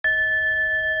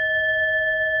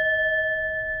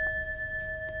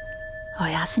お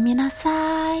やすみな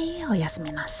さい。おやす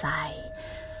みなさい。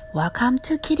Welcome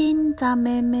to Kirin 大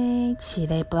妹妹系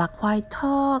列 Black White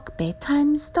Talk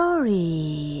Bedtime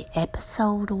Story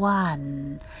Episode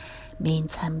 1眠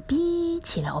床边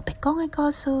系列我别讲的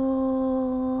故事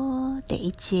第一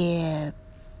集。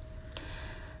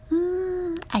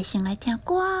爱先来听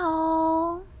歌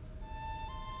哦。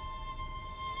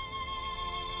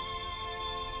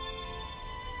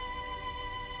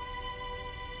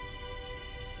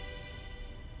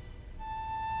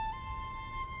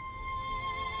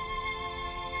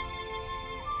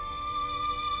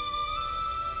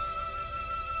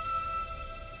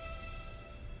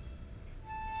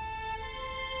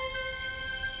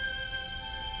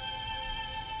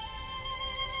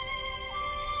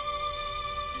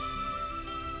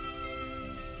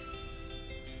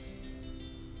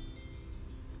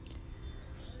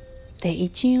第一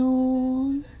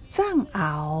章藏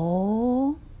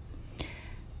獒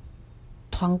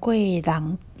穿过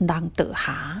人道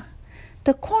下，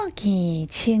就看见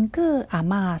千个阿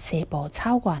嬷西部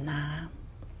草原啊。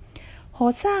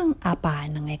和尚阿爸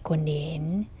两个军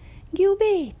人牛马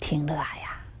停落来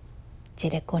啊。一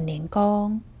个军人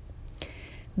讲：“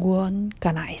阮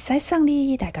敢若会使送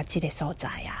你来到这个所在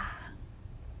啊。”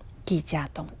记者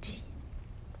同志。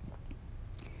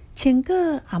千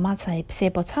个阿嬷在西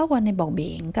部草原的牧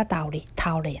民甲头人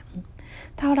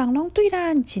拢对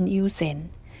咱真友善。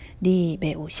你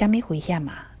袂有啥物危险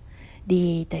啊？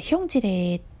你着向一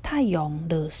个太阳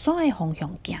落山的方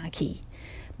向行去，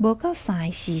无到3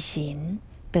个时辰，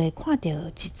就会看到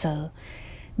一座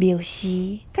庙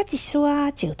寺甲一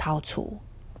撮石头厝，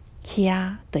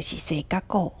遐就是西角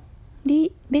谷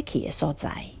你要去的所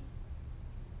在。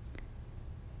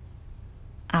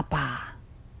阿爸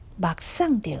目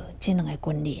送着这两个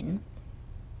军人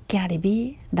行入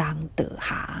去人道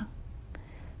下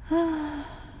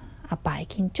阿爸已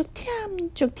经足忝的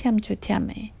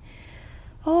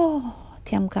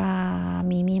忝甲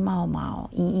咪咪毛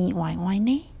毛歪歪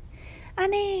呢。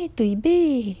安尼对马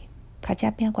脚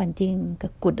趾边关顶佮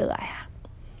骨落来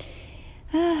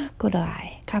骨落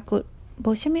来脚骨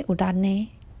无啥物有力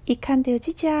呢。伊看到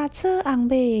这只做红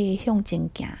马向前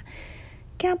行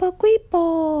无几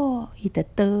步，伊就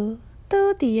倒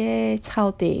伫个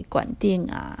草地悬顶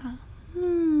啊。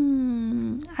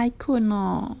爱困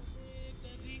哦。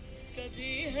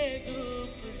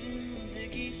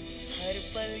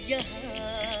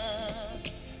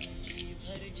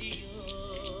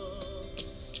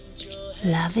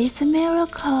Love is a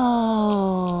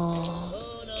miracle.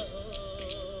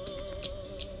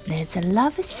 There's a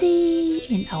love seed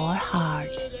in our heart.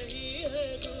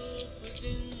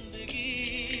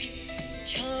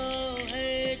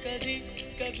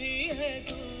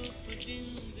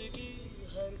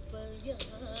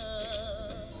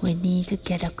 We need to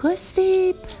get a good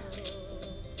sleep.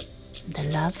 The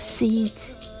love seed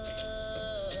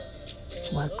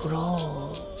will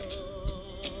grow.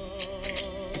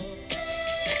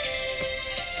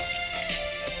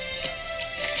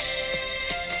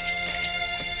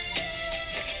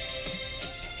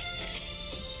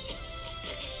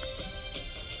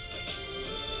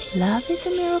 Love is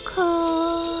a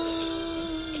miracle.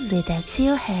 Relax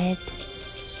your head.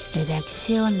 Relax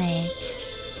your neck.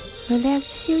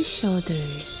 Relax your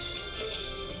shoulders.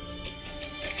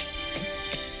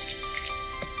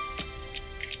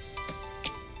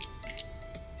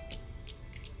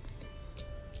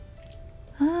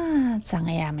昨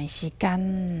个暗的时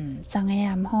间，昨个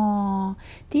暗伫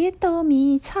咧稻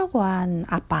米草原，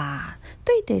阿爸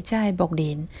对着遮个牧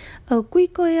人学几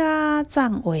句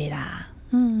藏话啦。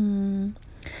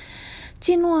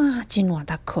真晚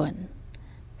才困，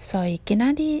所以今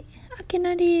仔日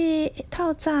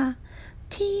透早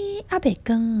天还袂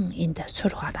光，因就出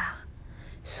发啦。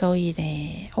所以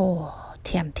呢，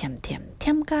忝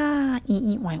甲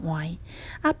歪歪。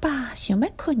阿爸想要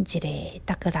困一下，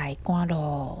才过来赶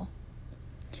路。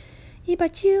伊目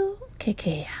睭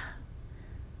开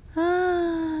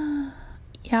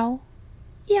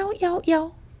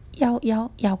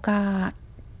摇甲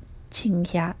穿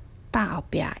遐大后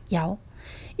壁摇。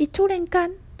伊突然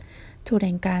间就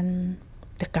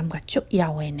感觉足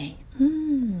枵的呢。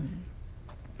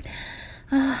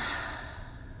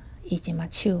伊即马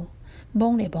手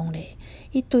摸咧，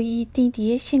伊对伊甜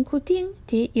伫个身躯顶，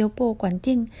伫腰部悬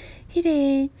顶，迄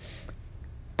个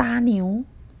大牛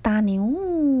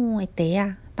的地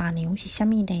啊，大牛是啥物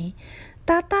呢？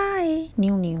大的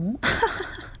牛，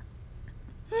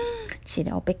饲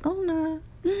了别讲啦，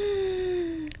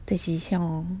就是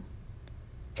像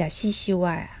食死修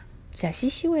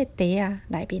的地啊，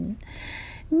内面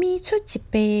咪出一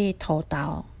杯土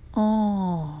豆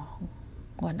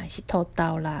原来是土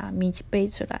豆啦，面一掰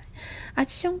出来。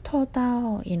这种土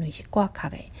豆因为是挂壳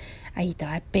的，伊就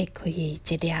爱掰开一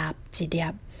粒一粒，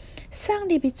送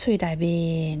入去嘴内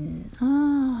面。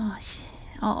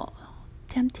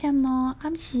甜甜咯，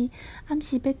暗时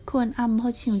要困，毋好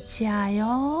想食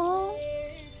哟。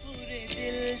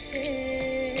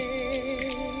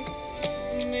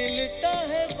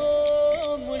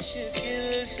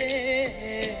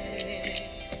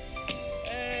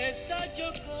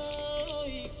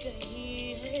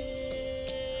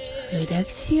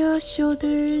Relax your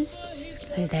shoulders,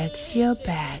 relax your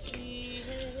back,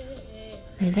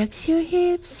 relax your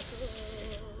hips.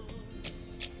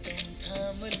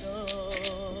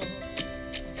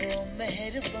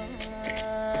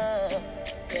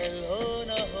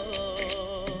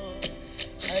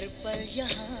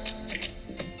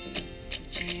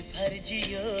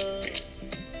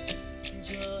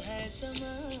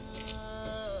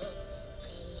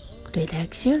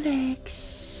 Relax your legs.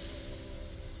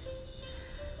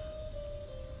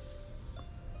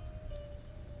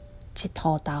 这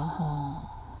土豆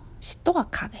是大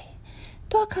壳的，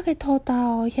大壳的土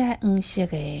豆，遐黄色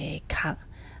的壳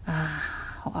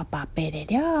互阿爸掰了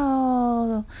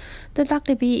了，就落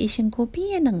入去伊身躯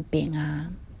边的两边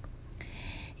啊。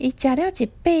伊食了一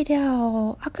掰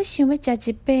了，佫想要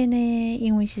食一掰呢，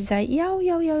因为实在枵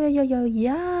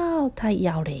太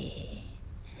枵咧。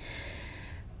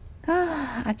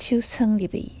手藏入去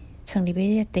地仔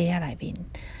内面。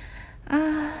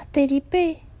第二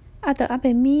掰就还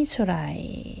袂搣出来，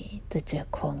就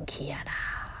困去啦。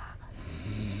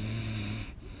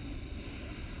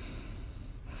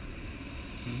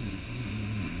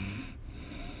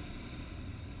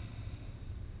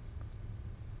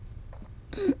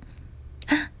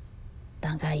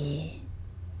当甲伊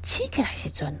醒起来时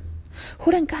阵，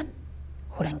忽然间，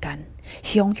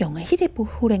熊熊的迄个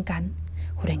忽然间，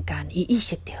伊意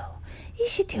识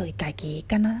到伊家己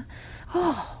敢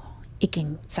若已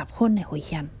经10分的危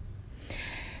险。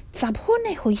10分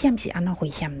的危险是安怎危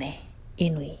险呢？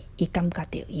因为伊感觉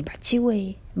到伊目睭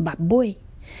的目尾，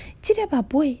这个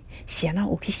目尾是安怎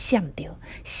有去闪到，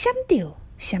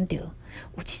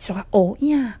有一撮乌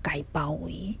影甲伊包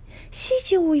围，四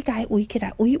周围甲伊围起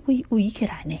来，围起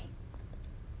来呢。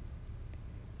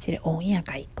这个乌影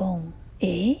甲伊讲：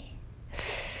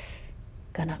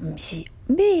敢若毋是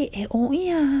马的乌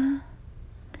影，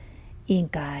应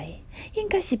该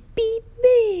是比马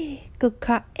搁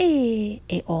较矮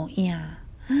的乌影。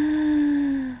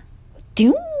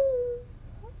丢！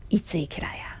伊坐起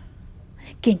来啊，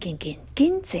紧坐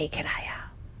起来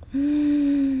啊。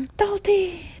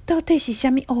到底是啥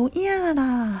物乌影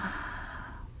啦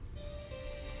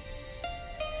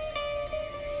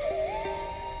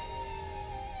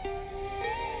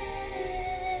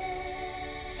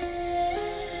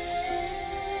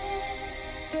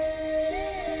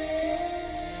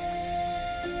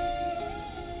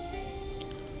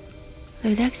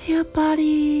？Relax your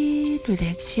body,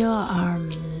 relax your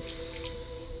arms.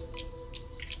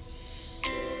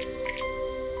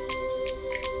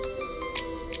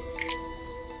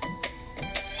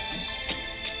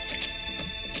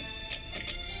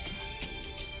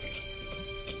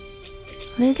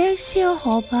 Relax your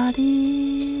whole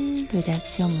body,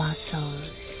 relax your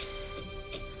muscles.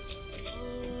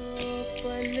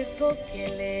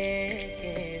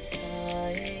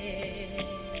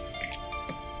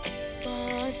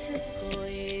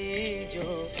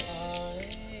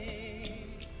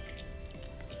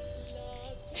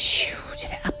这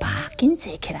个阿爸紧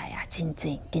坐起来啊，真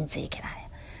紧坐起来。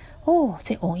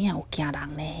这乌影有惊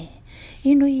人呢，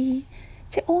因为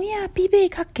这乌影比马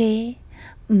较低，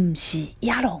毋是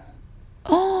野狼。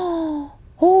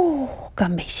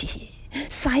敢袂是狮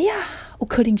仔？有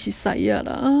可能是狮仔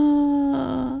啦。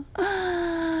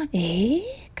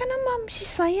敢若嘛毋是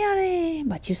狮仔咧，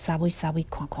目睭稍微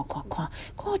看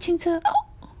清楚，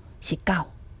是狗，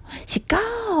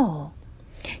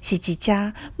是一只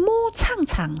毛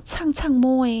长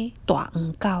毛的大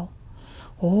黄狗。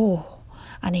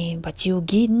安尼目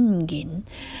睭银，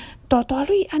大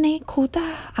蕊安尼跍在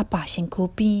阿爸身躯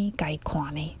边，甲伊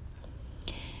看呢，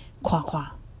看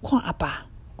阿爸。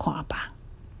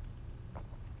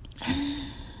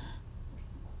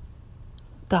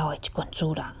狗的一群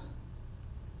主人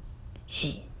是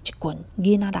一群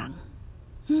囡仔人。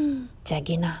这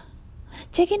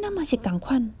囡仔嘛是同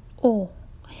款迄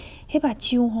目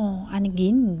睭安尼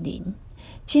银，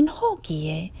真好奇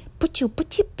的，不啻哔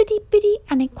哩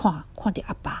安尼看着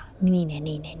阿爸，腻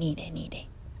咧。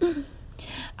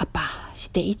阿爸是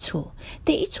第一次，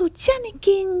遮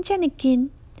尼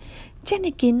近，这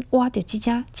么紧挖到一只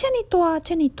这么大、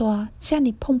这么大、这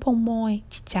么蓬蓬毛的一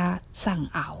只藏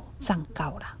獒、藏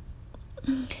狗啦。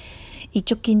伊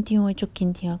足紧张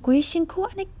的，规身躯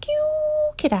安尼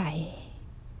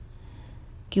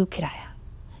揪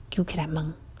起来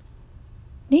问：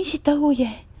恁是倒位的？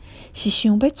是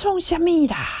想要创啥物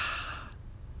啦？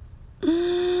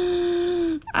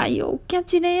哎哟，惊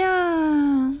一个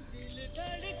啊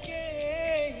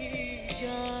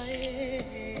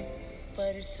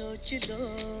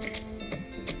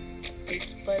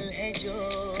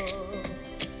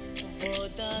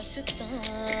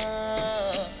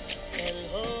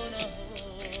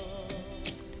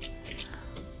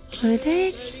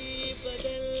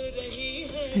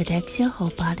！Relax your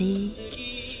whole body.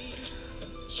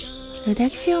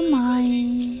 Relax your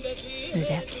mind.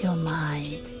 Relax your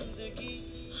mind.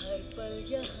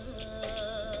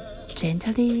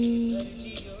 Gently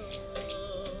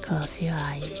close your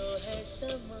eyes.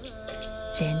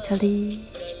 Gently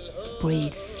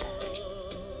breathe.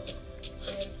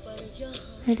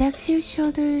 Relax your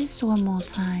shoulders one more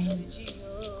time.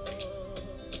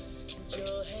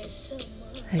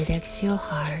 Relax your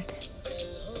heart.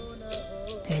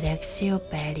 Relax your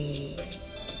belly.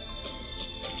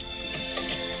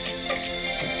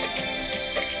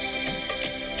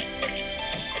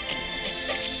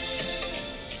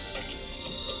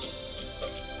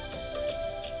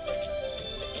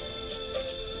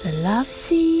 The love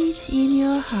seed in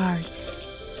your heart.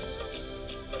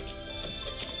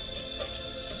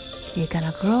 You're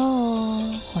gonna grow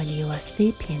when you are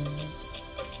sleeping.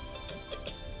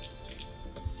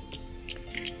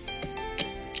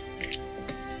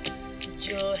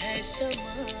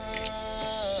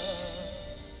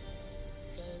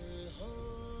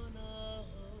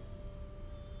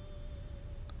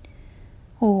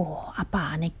阿爸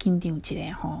安尼紧张一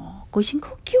下吼，规身躯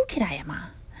揪起来啊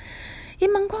嘛！伊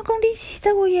问我讲：“你是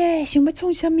倒位的？想要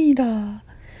创啥物啦？”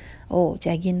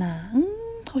这囡仔，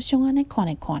互相安尼看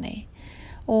咧。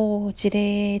一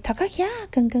个头壳遐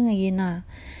光光的囡仔，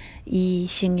伊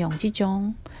形容即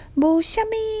种无啥物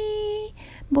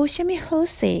好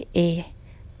势的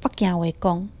北京话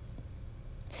讲，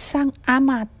送阿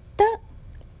嬷的，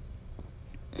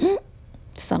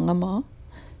送阿嬷。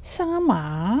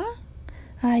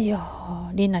哎哟，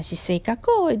你若是生甲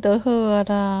个月就好啊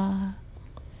啦！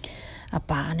阿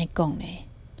爸安尼讲咧，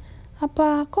阿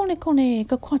爸讲咧，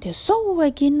佮看到所有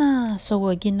的囡仔手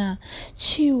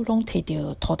拢摕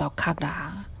着土豆壳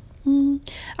啦，佮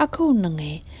有两个，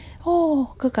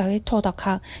佮甲个土豆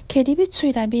壳摕入去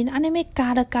喙内面，安尼要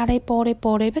加咧，剥咧，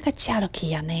要甲食落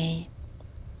去安尼。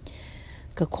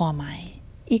佮看卖，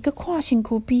伊佮看身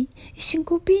躯边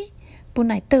本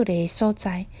来倒咧的所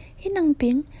在，迄两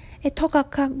边的土壳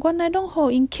原来拢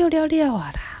互因捡了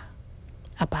啊啦！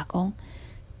阿爸讲，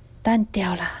等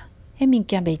掉啦，迄物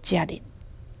件袂食哩。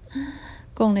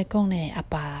讲咧，阿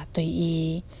爸对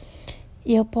伊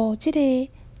腰部即个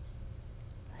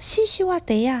细小仔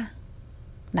袋啊，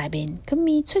内面佮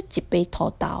搣出一杯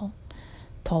土豆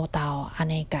安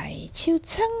尼甲伊手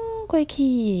撑过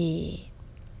去。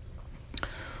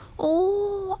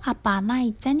阿爸哪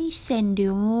会遮尔善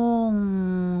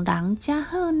良，人遮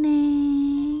好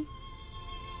呢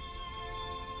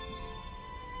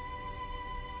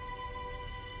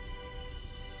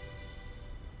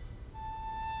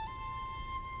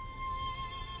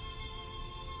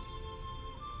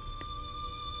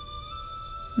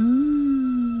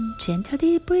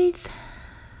？Gently breathe.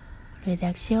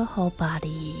 Relax your whole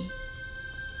body.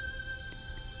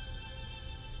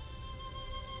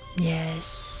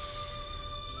 Yes,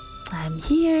 I'm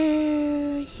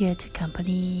here to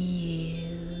accompany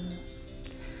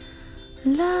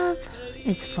you. Love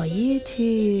is for you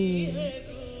too.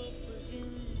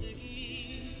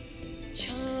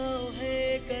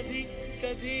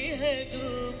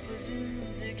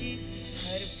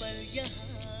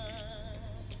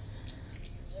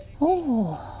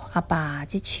阿爸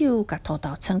这手甲土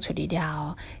豆撑出来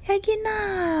了，遐囡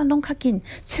仔拢较紧，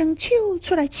撑手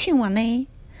出来抢安尼。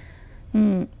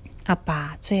阿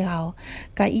爸最后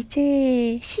甲伊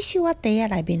这细小仔袋仔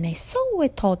内面的所有的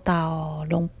土豆，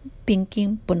拢平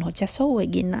均分互这所有的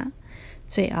囡仔。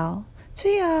最后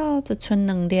就剩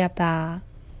2粒啦。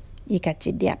伊甲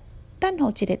1粒等互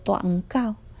一个大黄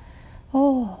狗。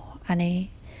安尼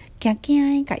惊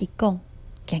惊甲伊讲，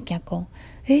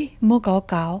毋好甲我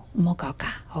搞，毋好甲我教。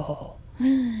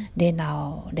然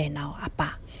后阿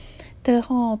爸就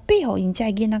爬互因遮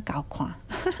囡仔搞看。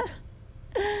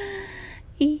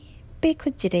伊爬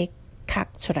开一个壳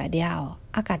出来了，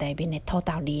甲内面的土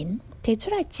豆仁摕出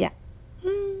来食。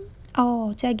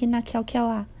遮囡仔巧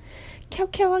巧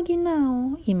巧仔囡仔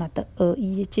哦，伊嘛得学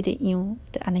伊的即个样，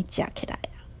得安尼食起来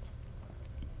啊。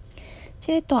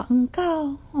即个大黄狗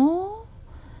哦，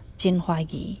真怀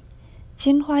疑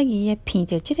的闻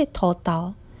着即个土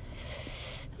豆，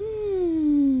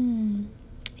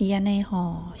伊安尼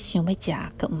吼想要食，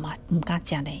可毋敢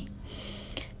食呢。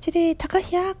即个头壳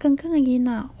遐光光的囡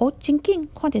仔，哦，真紧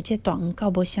看到即个大黄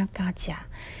狗无啥敢食，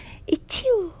伊手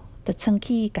就撑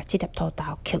起，甲即粒土豆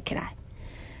捡起来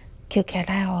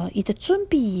哦，伊就准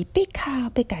备爬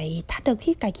骹要甲伊踢落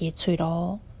去家己的喙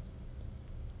咯。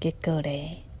结果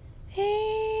咧，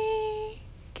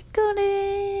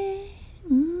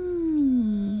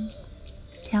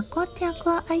听歌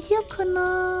爱休困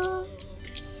咯。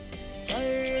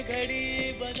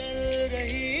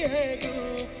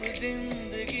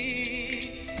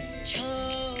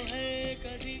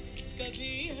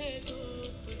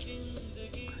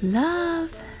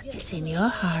Love is in your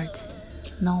heart,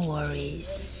 no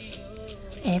worries.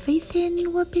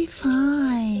 Everything will be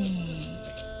fine.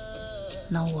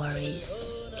 No worries.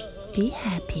 Be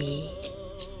happy.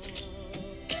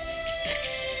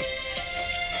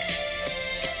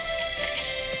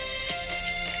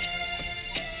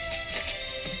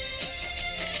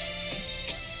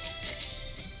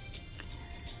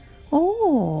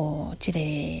哦，这个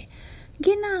囡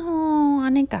仔吼，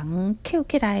安尼讲捡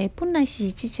起来，本来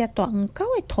是即只大黄狗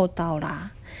的土豆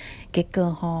啦。结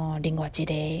果吼，另外一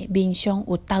个面上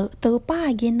有刀疤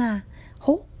的囡仔，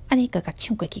好，安尼甲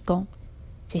抢过去讲，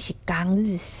这是今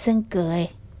日升格的。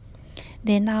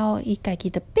然后伊家己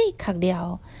就爬壳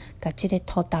了，甲即个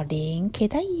土豆仁揢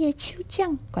在伊的手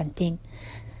掌关顶，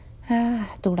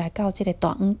拄来到即个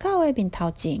大黄狗的面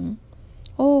头前。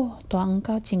哦，大黄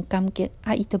狗真感激，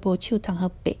伊都无手通好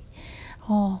爬。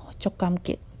哦，足感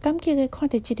激的看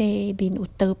到即个面有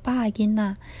刀疤的囡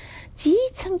仔，只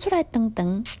撑出来长，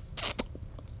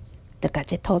就甲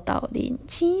这土豆仁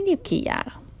挤入去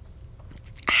啊！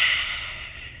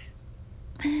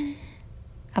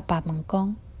阿爸问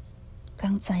讲，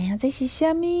敢知影这是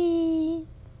啥物？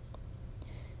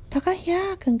头壳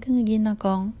遐光光的囡仔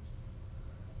讲，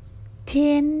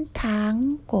天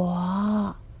堂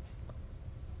果。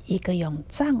伊个用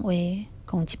藏话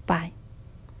讲一摆，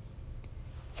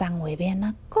藏话要安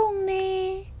怎讲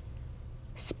呢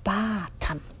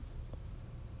 ？Spartan，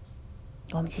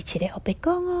 我毋是一个学白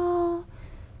讲哦，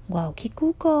我有去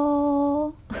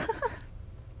Google。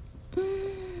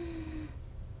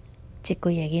即几个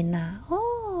囡仔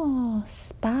哦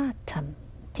 ，Spartan，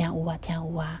 听有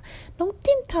啊，拢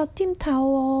点头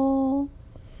哦。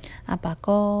阿爸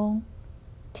讲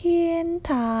天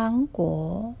堂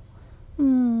国。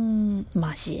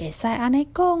嘛是会使安尼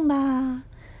讲啦，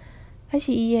还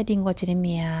是伊的另外一个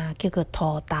名叫做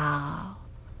土豆，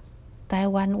台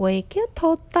湾话叫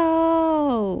土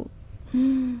豆。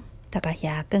大家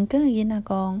遐光光的囡仔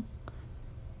讲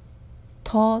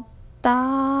土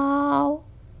豆，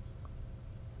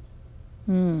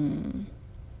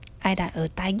爱来学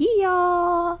台语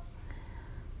哦，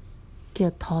叫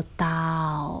土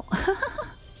豆。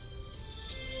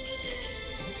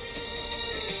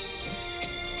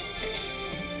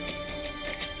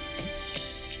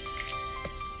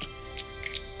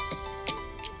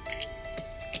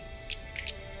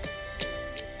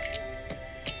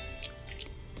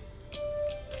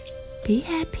Be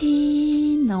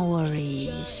happy, no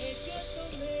worries.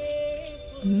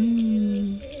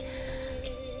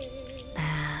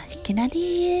 那今仔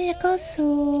日的故事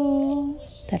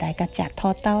就来到食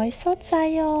土豆的所在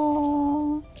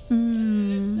哦。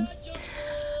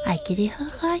爱记得好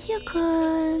好休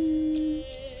困，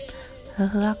好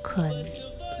好困。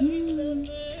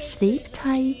Sleep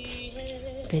tight,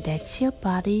 relax your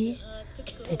body,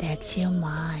 relax your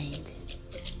mind.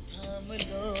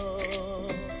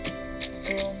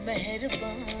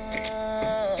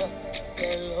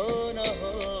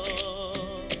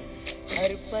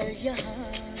 हर पल यहाँ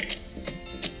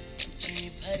जी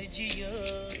भर जियो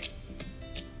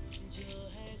जो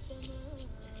है समा।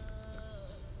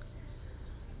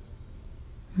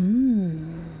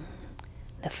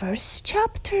 The first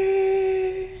chapter,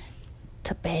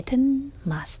 Tibetan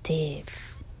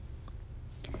Mastiff.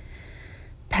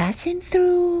 Passing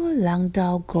through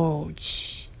Langdao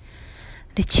Gorge,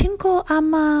 the Chinko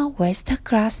Ama West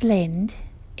Grassland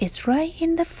is right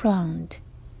in the front.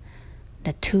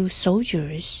 The two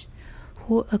soldiers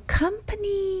who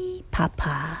accompany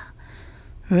Papa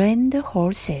ran the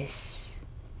horses.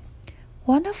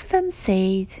 One of them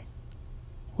said,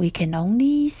 "We can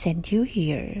only send you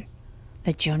here,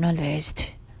 the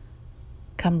journalist,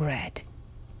 comrade."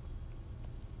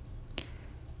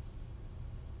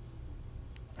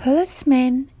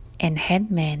 Herdsmen and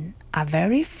headmen are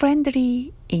very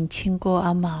friendly in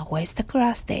Chingo-ama West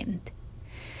Grassland.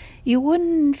 You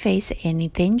wouldn't face any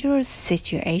dangerous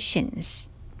situations.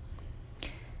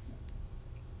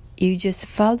 You just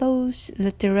follow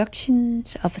the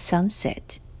directions of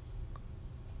sunset.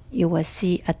 You will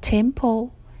see a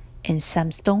temple and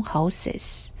some stone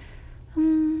houses.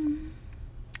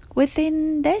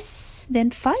 Within less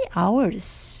than 5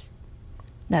 hours.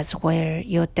 That's where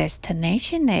your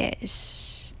destination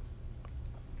is.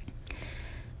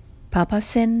 Papa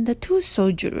sent the 2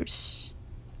 soldiers,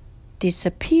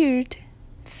 disappeared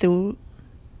through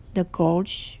the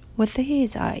gorge with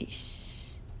his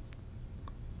eyes.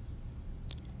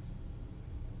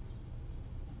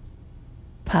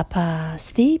 Papa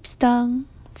slips down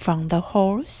from the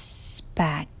horse's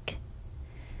back.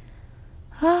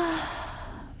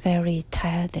 Very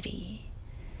tiredly.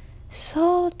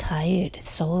 So tired.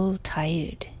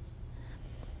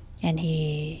 And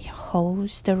he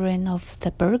holds the rein of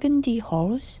the burgundy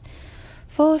horse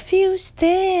for a few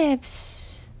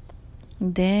steps.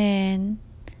 Then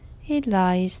he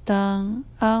lies down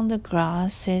on the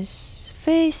grasses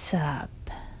face up.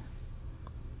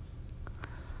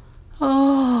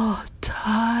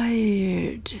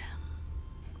 Tired.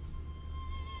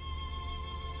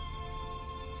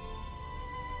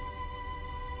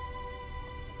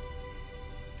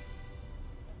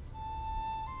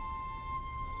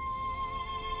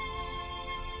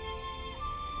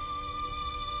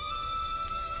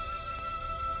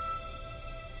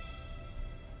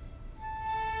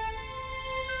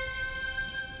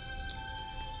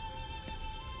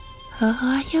 Có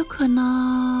khả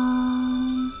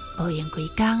năng保养几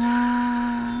天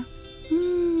啊？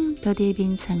到底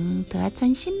变成多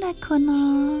专心来看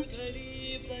呢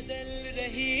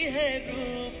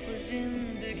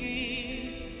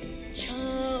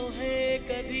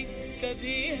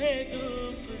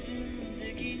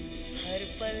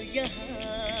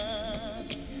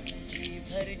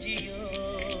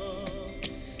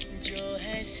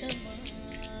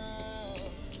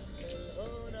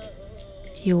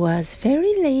？It was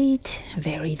very late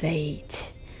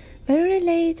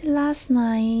last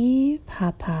night.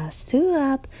 Papa stood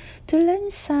up to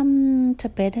learn some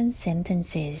Tibetan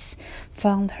sentences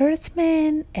from the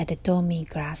herdsman at the Domi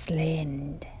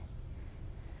grassland.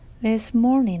 This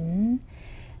morning,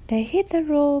 they hit the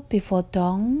road before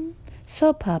dawn,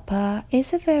 so Papa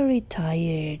is very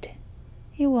tired.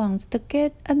 He wants to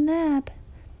get a nap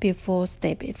before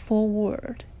stepping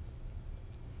forward.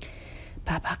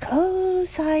 Papa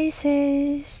closed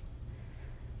eyes,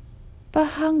 but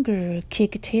hunger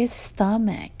kicked his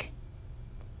stomach.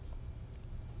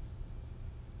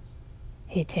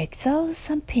 He takes out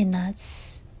some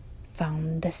peanuts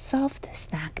from the soft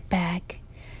snack bag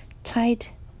tied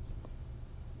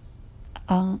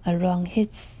on around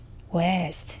his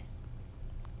waist.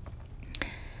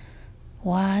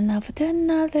 One after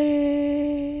another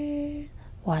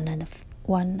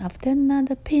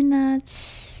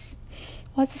peanuts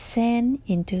was sent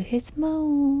into his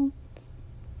mouth.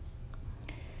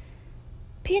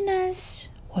 Peanuts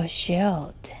were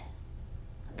shelled.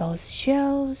 Those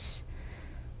shells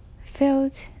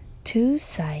filled 2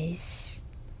 sides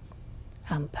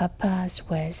on Papa's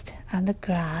waist and the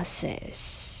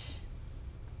grasses.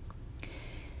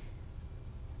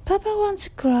 Papa wants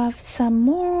to grab some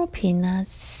more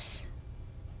peanuts,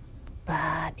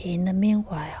 but in the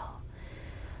meanwhile,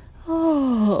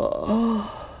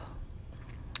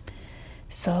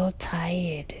 so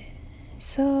tired,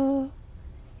 so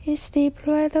he slept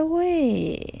right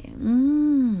away.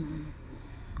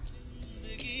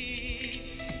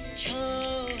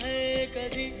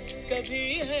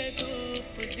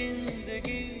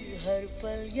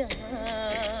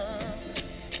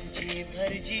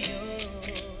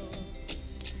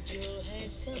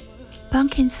帮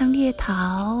轻松你的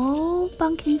头，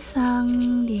帮轻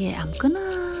松你的颔根啊，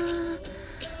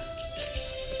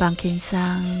帮轻松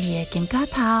你的肩胛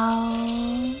头。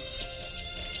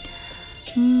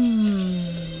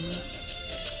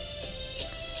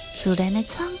自然的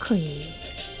喘气，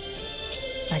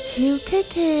目睭开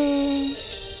开，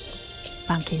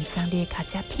放轻松你的脚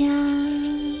趾片，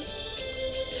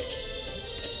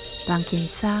放轻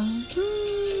松，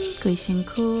规身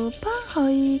躯放互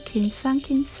伊轻松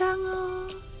轻松哦。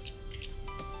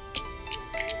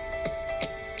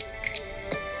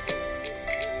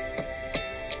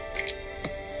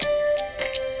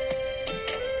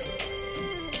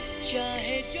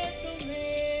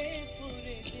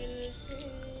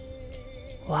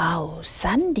Wow,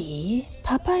 Sandy,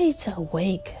 Papa is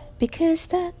awake because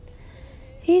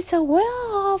he's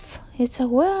aware of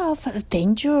the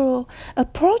danger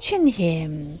approaching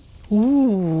him.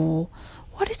 Ooh,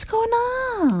 What is going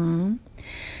on?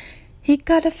 He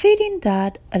got a feeling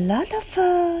that a lot of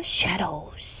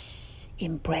shadows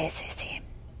embraces him.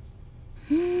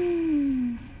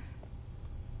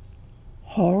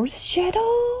 Horse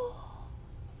shadow?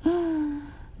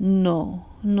 No.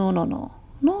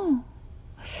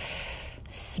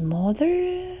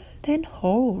 Smaller than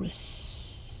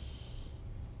horse.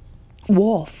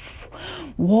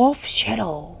 Wolf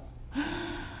shadow.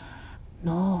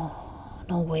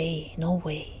 No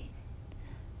way.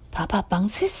 Papa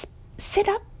bounces, sit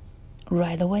up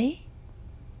right away.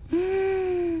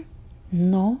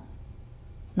 No,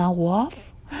 not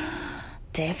wolf.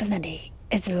 Definitely,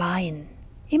 it's lion.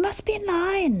 It must be a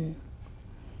lion.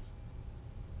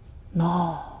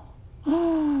 No,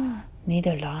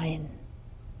 neither lion.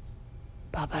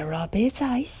 Papa rubbed his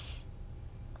eyes.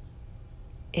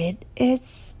 It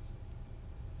is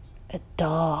a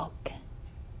dog.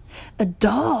 A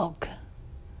dog.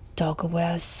 Dog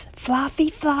wears fluffy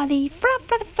fur.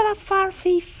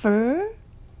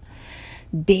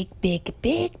 Big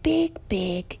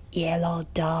yellow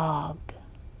dog.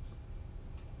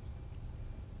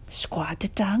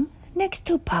 Squatted down next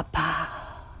to Papa.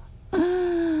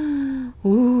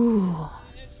 Ooh.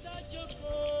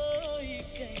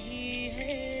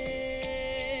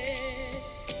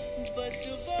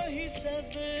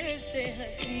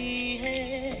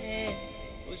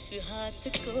 उस हाथ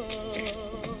को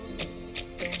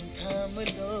तुम थाम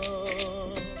लो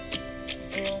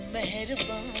वो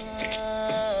मेहरबान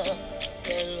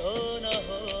कल हो न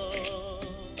हो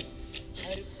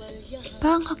हर पल यहाँ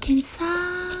Bang Hokkien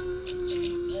sang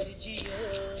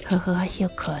허허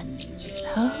휴큰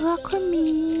허허 쿨미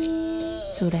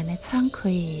주란의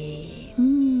창크이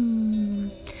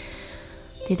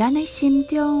대단의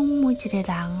심정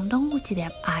무지래랑 롱무지래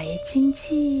아의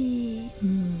칭치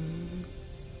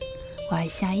外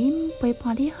声音陪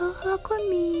伴你好好困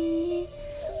眠，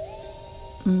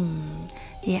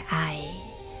你爱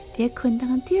在困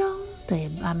当中就会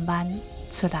慢慢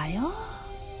出来哦。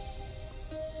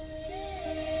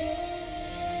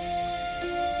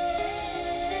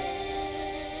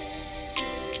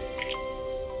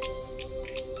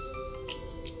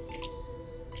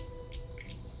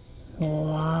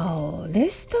Wow,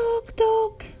 this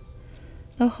dog.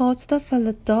 The host of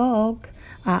the dog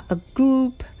are a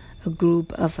group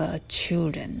of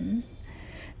children.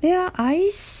 Their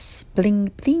eyes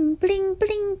blink,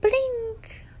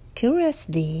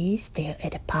 curiously stare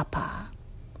at Papa.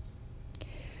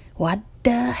 What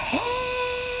the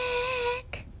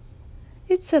heck?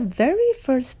 It's the very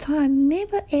first time,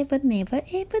 never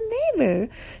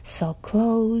so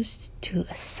close to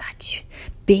such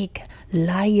big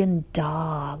lion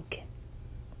dog.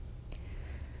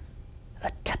 A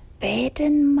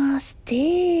Tibetan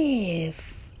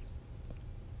Mastiff.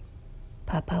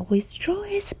 Papa withdraws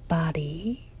his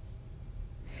body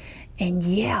and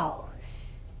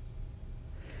yells,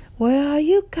 "Where are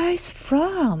you guys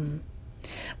from?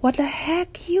 What the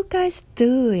heck you guys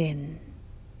doing?"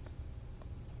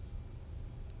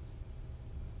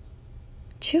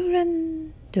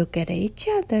 Children look at each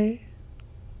other.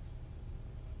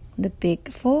 The big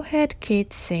forehead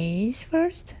kid says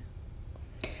first.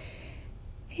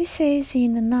 He says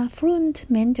in a fluent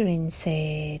Mandarin,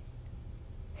 said,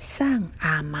 "Sang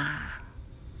ama."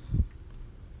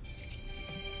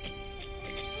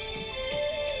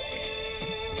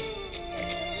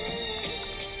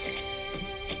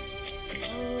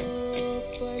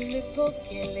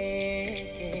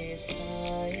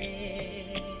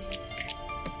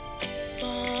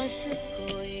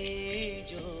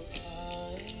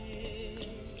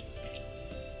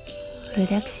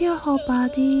 Relax your whole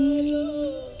body.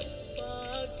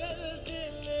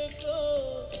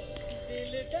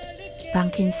 Bằng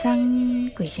kính sang,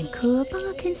 quỷ sinh khứa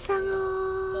bằng kính sang ô.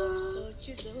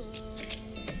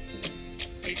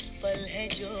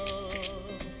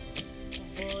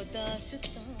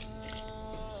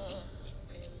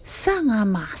 Sang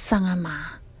ama.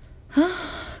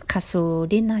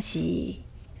 Kasurina shi.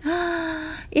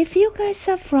 If you guys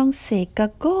are from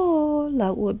Chicago,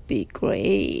 that would be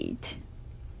great.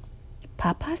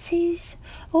 Papa sees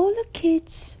all the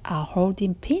kids are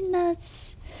holding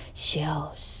peanuts,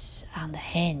 shells on the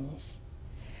hands.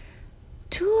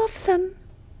 2 of them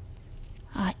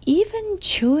are even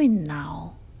chewing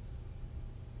now.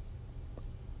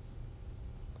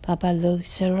 Papa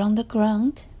looks around the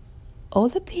ground. All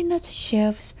the peanut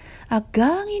shells are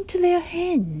gone into their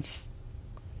hands.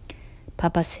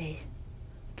 Papa says,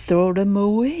 "Throw them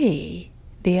away.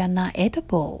 They are not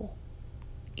edible."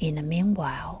 In the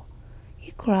meanwhile,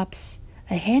 he grabs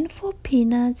a handful of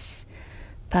peanuts,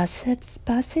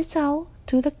 passes out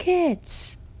to the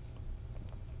kids.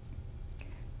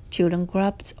 Children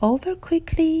grabs over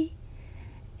quickly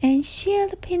and share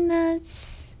the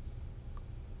peanuts.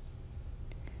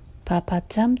 Papa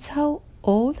dumps out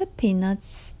all the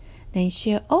peanuts, then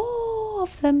share all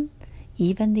of them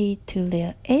evenly to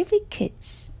their every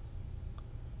kids.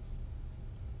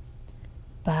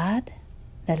 But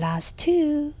the last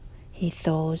two, he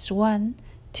throws one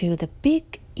to the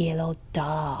big yellow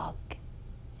dog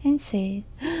and said,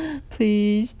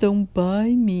 "Please don't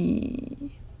buy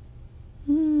me.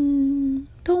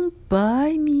 Don't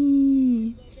buy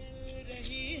me."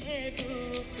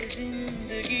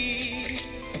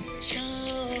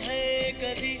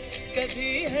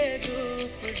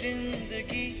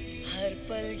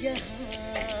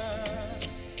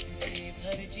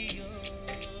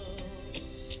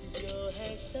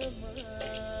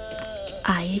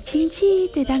愛的親子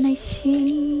在咱的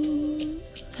心，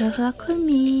好好困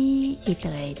眠，伊就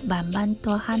會慢慢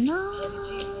大漢咯。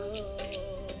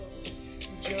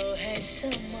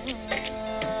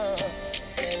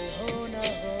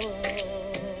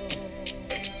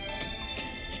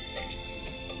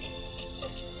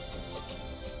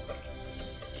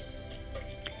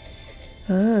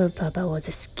Oh, Papa was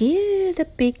scared the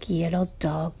big yellow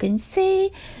dog and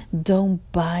say, "Don't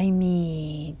buy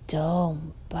me,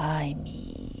 don't buy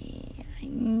me."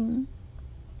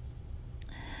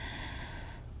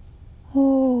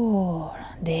 Oh,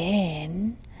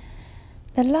 then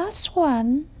the last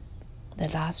one,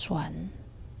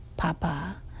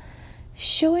 Papa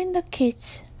showing the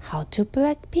kids how to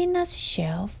break peanuts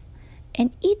shelf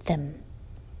and eat them.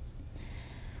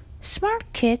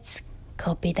 Smart kids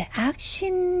copy the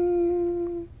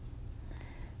action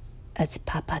as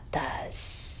Papa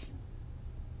does.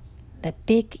 The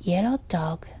big yellow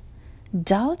dog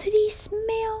doubtfully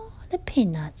smells the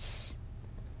peanuts.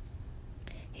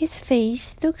 His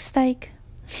face looks like,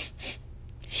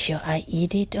 "Shall I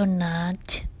eat it or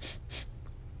not?"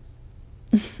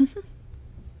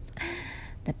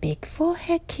 The big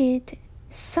forehead kid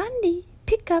suddenly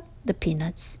pick up the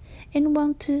peanuts and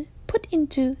want to put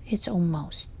into his own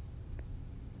mouth.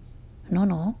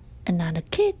 No, another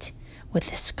kid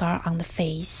with a scar on the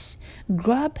face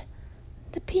grab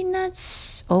the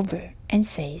peanuts over and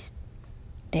says,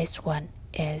 "This one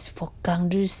is for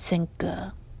Kangaroo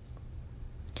Sinker."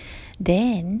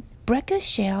 Then break a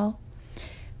shell,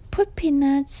 put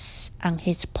peanuts on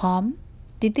his palm,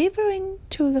 delivering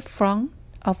to the front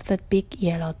of the big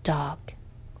yellow dog.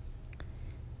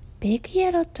 Big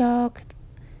yellow dog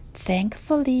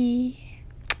thankfully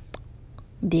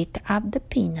dig up the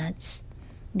peanuts,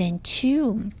 then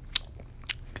chew.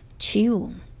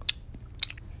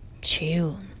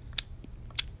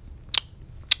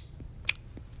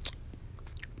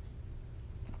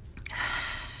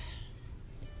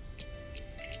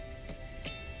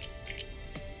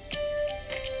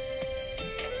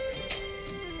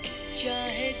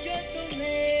 चाहे जो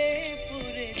तुम्हें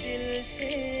पूरे दिल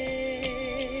से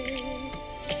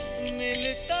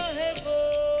मिलता है वो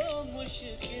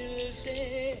मुश्किल से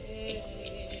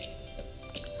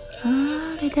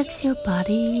Relax your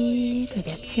body,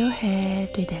 relax your head,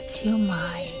 relax your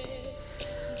mind.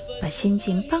 把心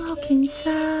情放好轻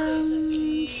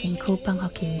松，辛苦放好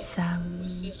轻松。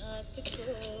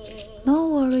No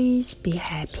worries, be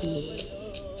happy.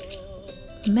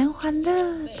 免烦恼，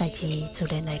代志自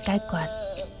然会解决。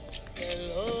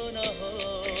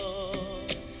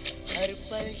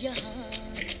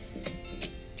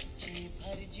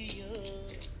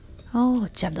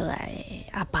接落來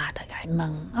阿爸就來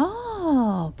問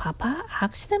Papa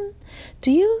asked them, Do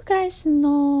you guys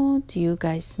know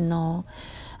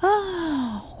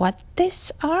what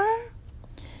these are?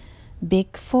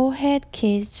 Big forehead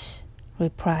kids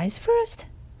replies first,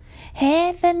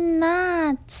 "Heaven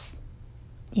nuts,"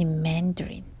 in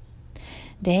Mandarin.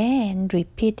 Then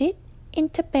repeated in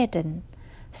Tibetan,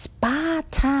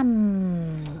 "Spatam."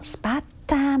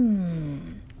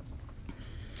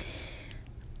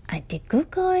 I did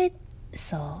Google it,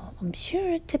 so I'm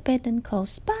sure Tibetan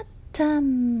calls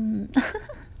Spatam.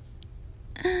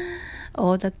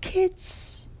 All the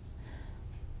kids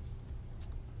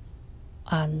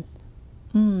are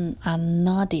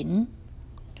nodding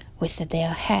with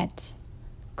their heads.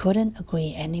 Couldn't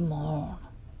agree anymore.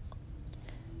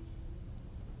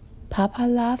 Papa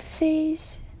laughs,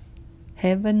 says,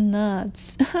 "Heaven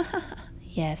nuts."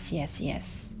 Yes.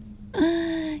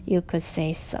 You could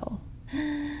say so.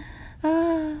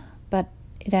 But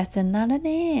it has another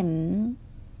name,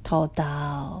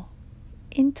 Taodao,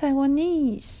 in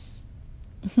Taiwanese.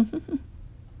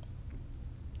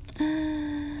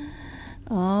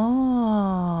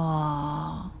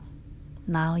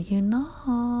 Now you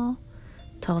know.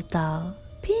 Taodao,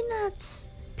 peanuts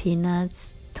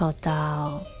做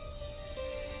到。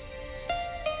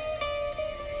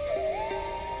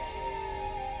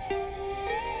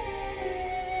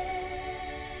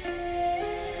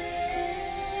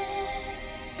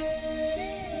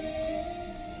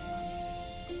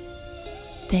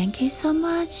Thank you so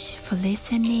much for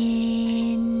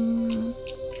listening.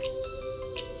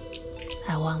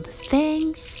 I want to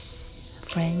thank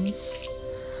friends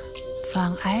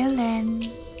from Ireland,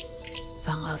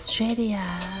 from Australia.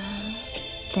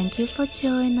 Thank you for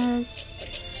joining us.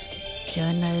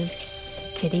 Join us,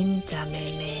 Kirinta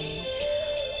Meme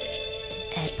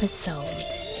episode.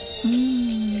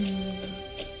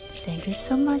 Thank you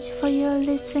so much for your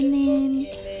listening.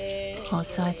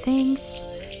 Also, I thanks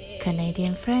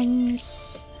Canadian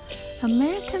friends,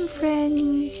 American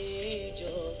friends,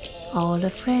 all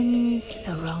the friends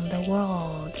around the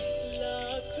world.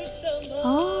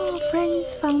 Oh,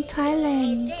 friends from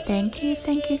Thailand, thank you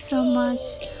so much.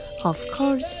 Of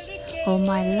course, all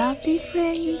my lovely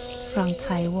friends from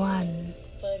Taiwan,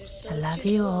 I love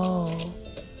you all.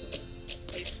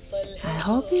 I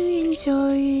hope you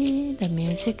enjoy the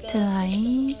music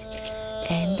tonight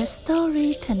and the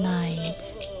story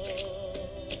tonight.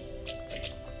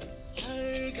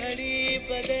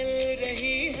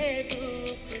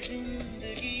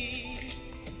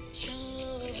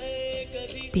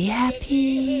 Be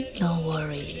happy, no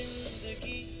worries.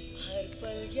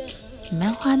 唔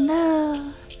免烦恼，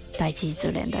代志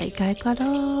自然会解决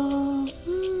咯。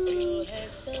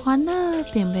烦恼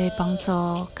并未帮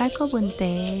助解决问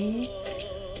题，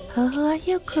好好啊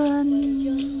休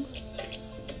困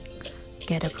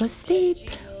 ，get a good sleep,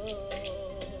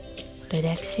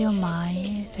 relax your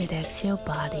mind, relax your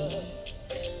body.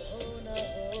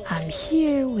 I'm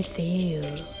here with you.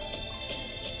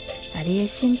 把你的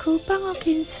身躯放我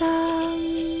轻松，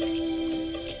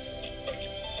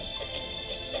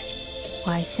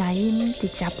我的声音直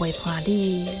接陪伴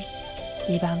你，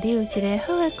希望你有一个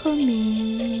好的困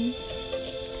眠，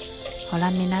让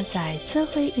咱明仔载做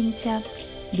伙迎接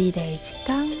美丽的一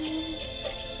天。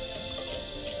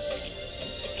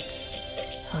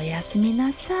おやすみ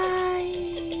なさ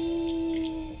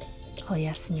い，お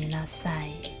やすみなさ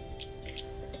い。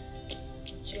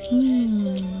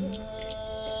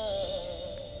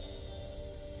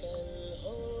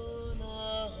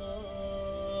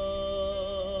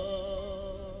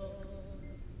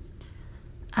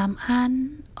晚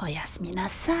安，おやすみな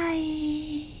さ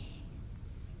い。